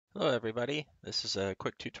Hello everybody, this is a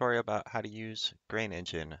quick tutorial about how to use Grain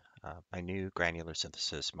Engine, my new granular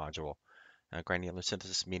synthesis module. Granular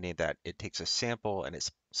synthesis meaning that it takes a sample and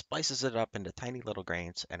it splices it up into tiny little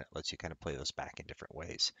grains and it lets you kind of play those back in different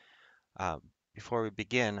ways. Um, Before we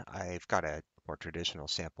begin, I've got a more traditional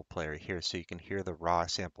sample player here so you can hear the raw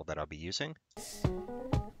sample that I'll be using.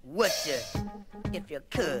 Would you, if you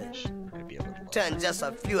could, Maybe a little turn lower. just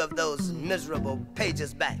a few of those miserable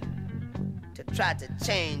pages back to try to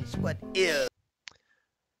change what is?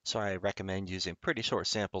 So I recommend using pretty short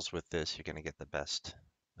samples with this. You're going to get the best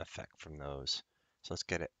effect from those. So let's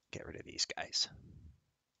get rid of these guys.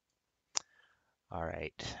 All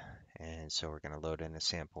right, and so we're going to load in a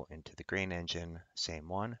sample into the Grain Engine, same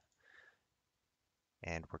one,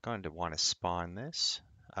 and we're going to want to spawn this.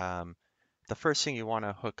 The first thing you want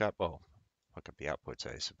to hook up the outputs,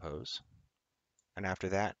 I suppose. And after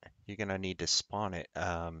that, you're going to need to spawn it,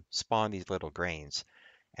 spawn these little grains.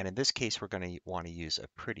 And in this case, we're going to want to use a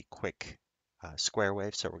pretty quick square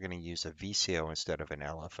wave, so we're going to use a VCO instead of an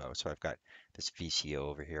LFO. So I've got this VCO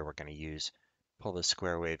over here. We're going to pull the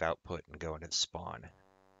square wave output and go into the spawn.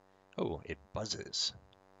 Oh, it buzzes.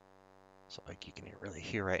 So like you can really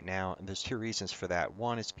hear right now, and there's two reasons for that.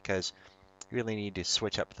 One is because you really need to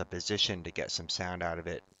switch up the position to get some sound out of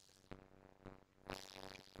it.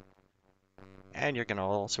 And you're going to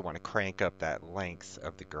also want to crank up that length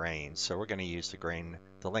of the grain. So we're going to use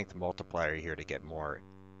the length multiplier here to get more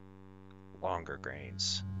longer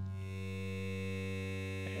grains.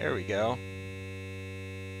 There we go.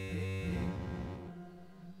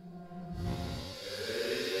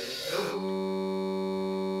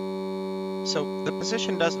 So the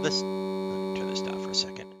position does this. Let me turn this down for a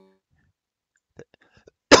second.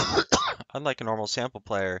 Unlike a normal sample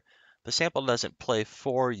player, the sample doesn't play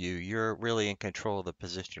for you. You're really in control of the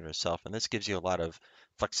position yourself, and this gives you a lot of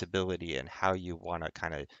flexibility in how you want to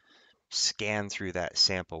kind of scan through that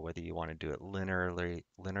sample, whether you want to do it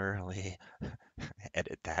linearly,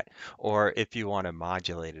 edit that, or if you want to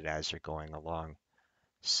modulate it as you're going along.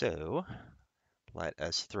 So let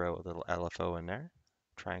us throw a little LFO in there,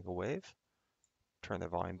 triangle wave, turn the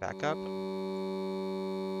volume back up.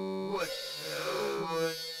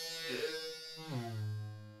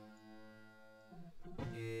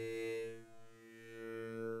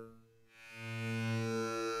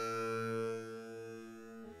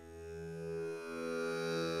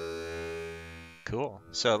 Cool.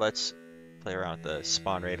 So let's play around with the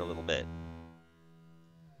spawn rate a little bit.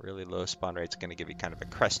 Really low spawn rate is going to give you kind of a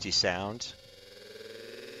crusty sound.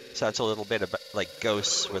 Sounds a little bit like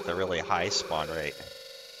ghosts with a really high spawn rate.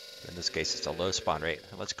 In this case, it's a low spawn rate.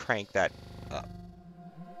 Let's crank that up.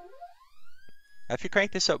 Now, if you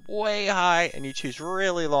crank this up way high and you choose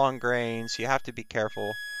really long grains, you have to be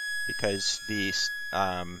careful because the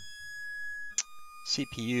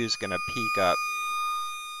CPU is going to peak up,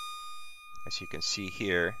 as you can see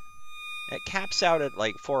here. It caps out at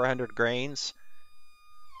like 400 grains,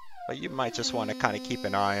 but you might just want to kind of keep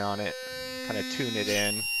an eye on it, kind of tune it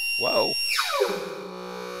in. Whoa!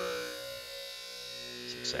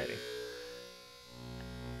 It's exciting.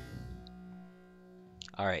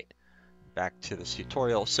 All right, back to this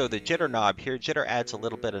tutorial. So the jitter knob here, jitter adds a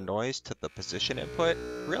little bit of noise to the position input.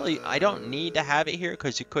 Really, I don't need to have it here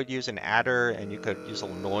because you could use an adder and you could use a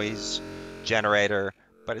little noise generator,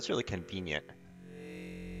 but it's really convenient.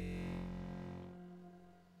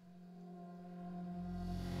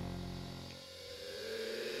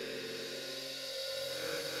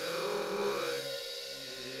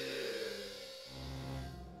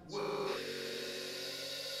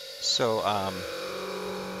 So,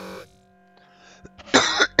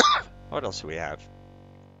 what else do we have?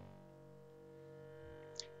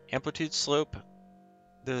 Amplitude slope.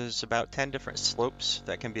 There's about 10 different slopes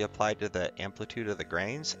that can be applied to the amplitude of the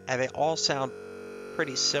grains, and they all sound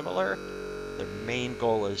pretty similar. The main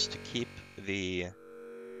goal is to keep the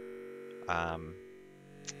kind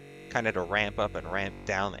of to ramp up and ramp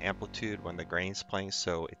down the amplitude when the grain's playing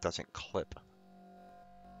so it doesn't clip.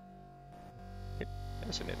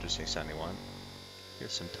 That's an interesting sounding one.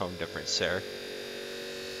 Here's some tone difference there.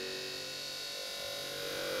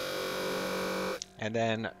 And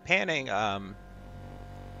then panning,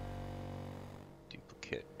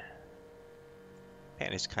 duplicate.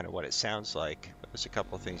 Pan is kind of what it sounds like, but there's a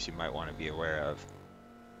couple of things you might want to be aware of.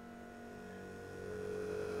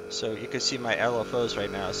 So you can see my LFOs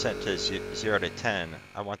right now set to 0 to 10.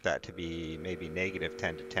 I want that to be maybe negative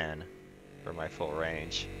 10 to 10 for my full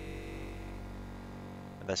range.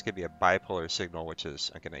 And that's going to be a bipolar signal, which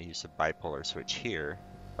is, I'm going to use the bipolar switch here.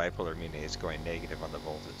 Bipolar meaning it's going negative on the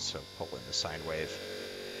voltage, so pull in the sine wave.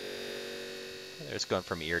 And it's going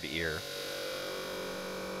from ear to ear.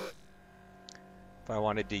 If I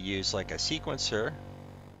wanted to use like a sequencer,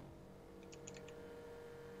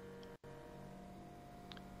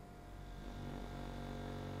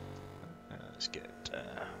 let's get,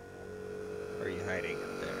 where are you hiding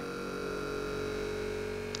up there?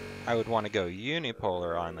 I would want to go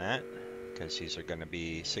unipolar on that, because these are going to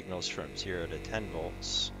be signals from 0 to 10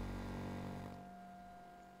 volts.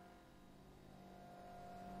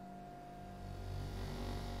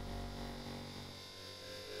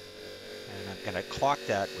 And I'm going to clock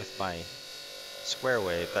that with my square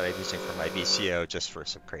wave that I'm using for my VCO just for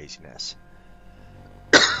some craziness.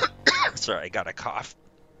 Sorry, I got a cough.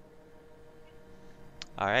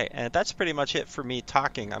 All right, and that's pretty much it for me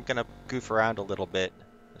talking. I'm going to goof around a little bit,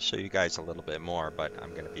 show you guys a little bit more, but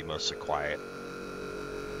I'm going to be mostly quiet.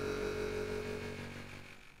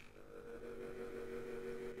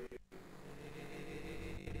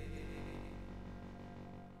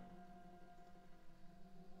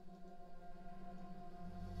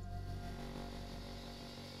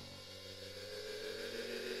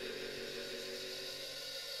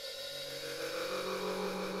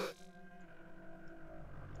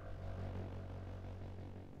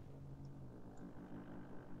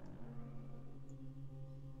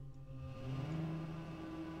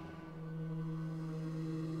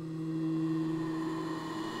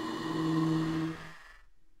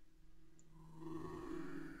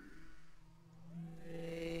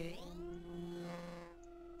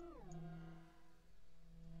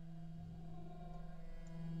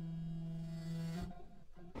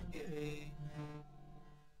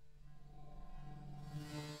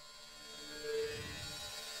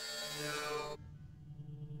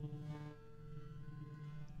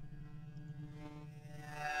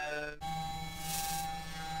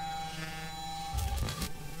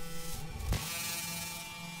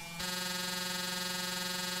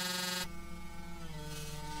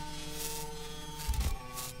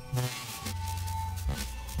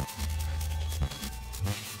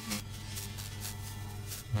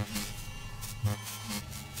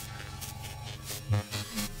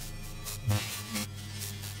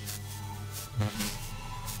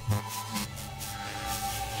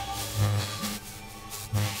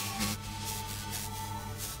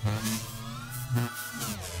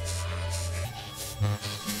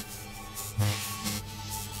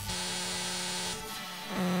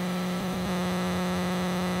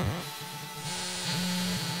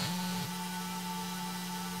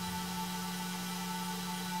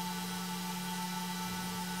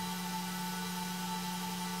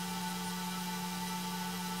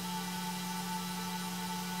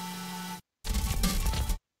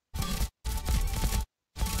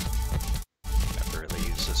 Never really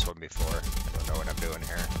used this one before. I don't know what I'm doing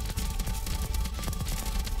here.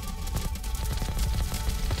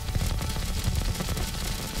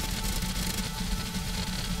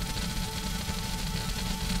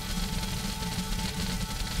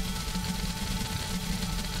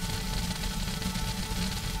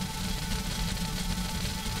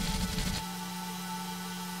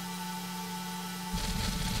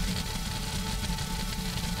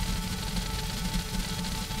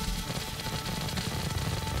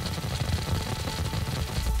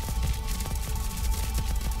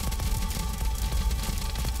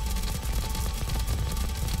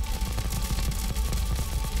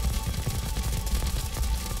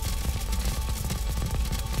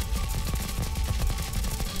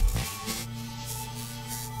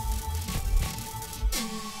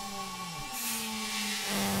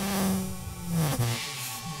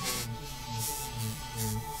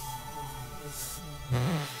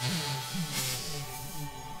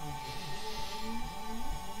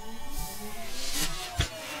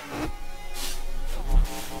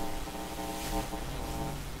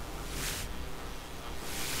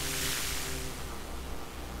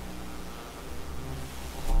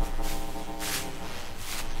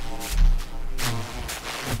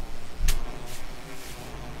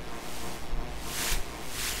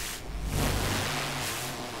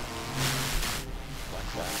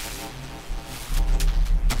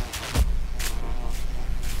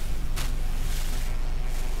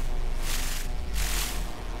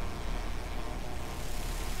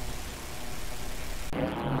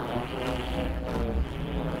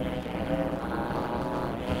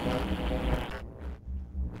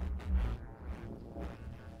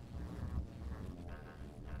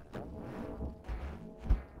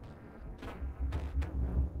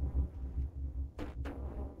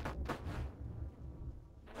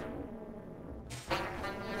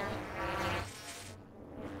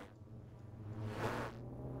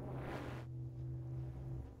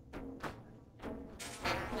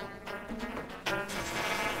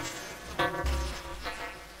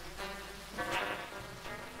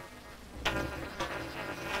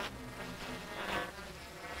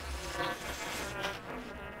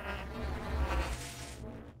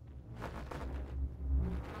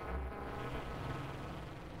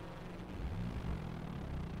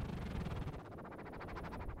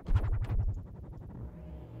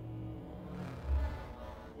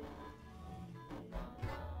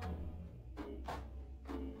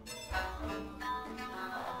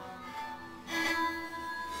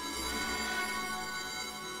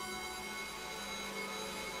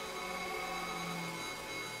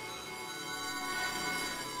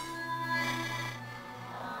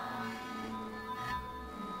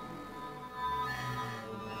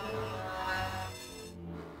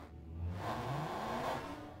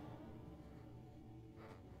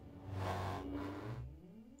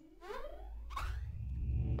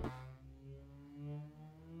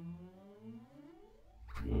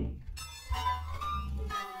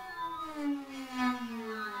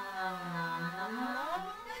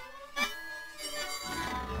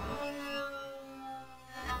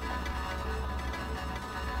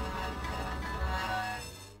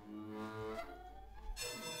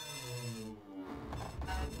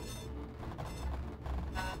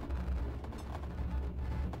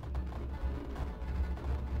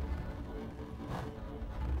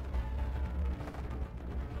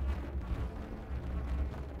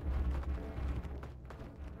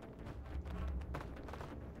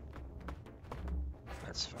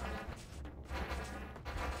 That's fine.